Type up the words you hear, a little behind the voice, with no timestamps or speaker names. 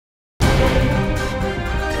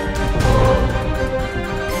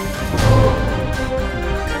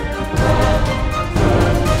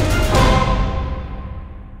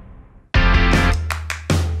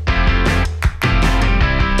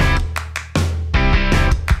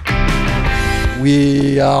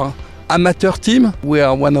We are amateur team. We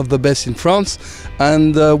are one of the best in France,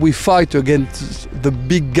 and we fight against the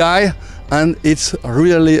big guy, and it's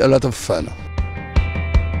really a lot of fun.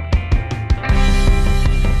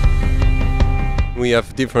 We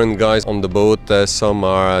have different guys on the boat. Some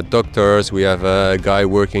are doctors. We have a guy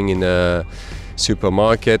working in a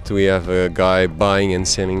supermarket. We have a guy buying and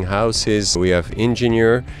selling houses. We have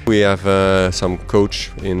engineer. We have some coach,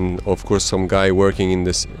 of course, some guy working in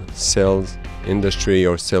the sales industry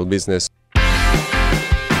or sales business.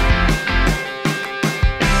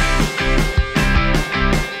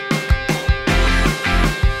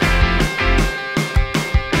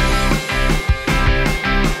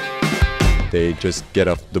 They just get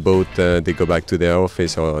off the boat, they go back to their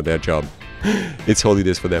office or their job. It's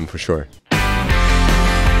holidays for them for sure.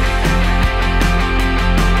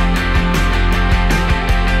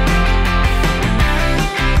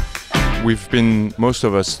 We've been, most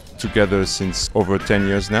of us, together since over 10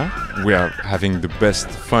 years now. We are having the best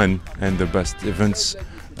fun and the best events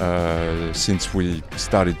since we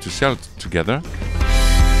started to sail together.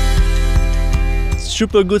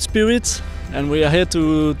 Super good spirits, and we are here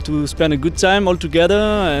to spend a good time all together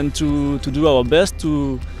and to do our best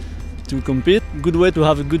to compete. Good way to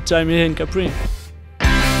have a good time here in Capri.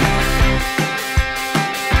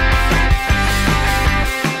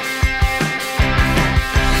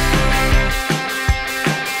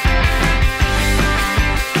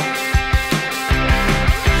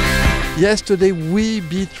 Yesterday we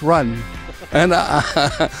beat Run, and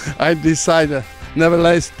I decided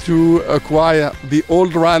nevertheless to acquire the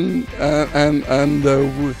old Run, and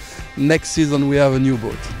next season we have a new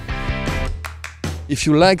boat. If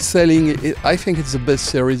you like sailing, I think it's the best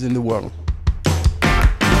series in the world.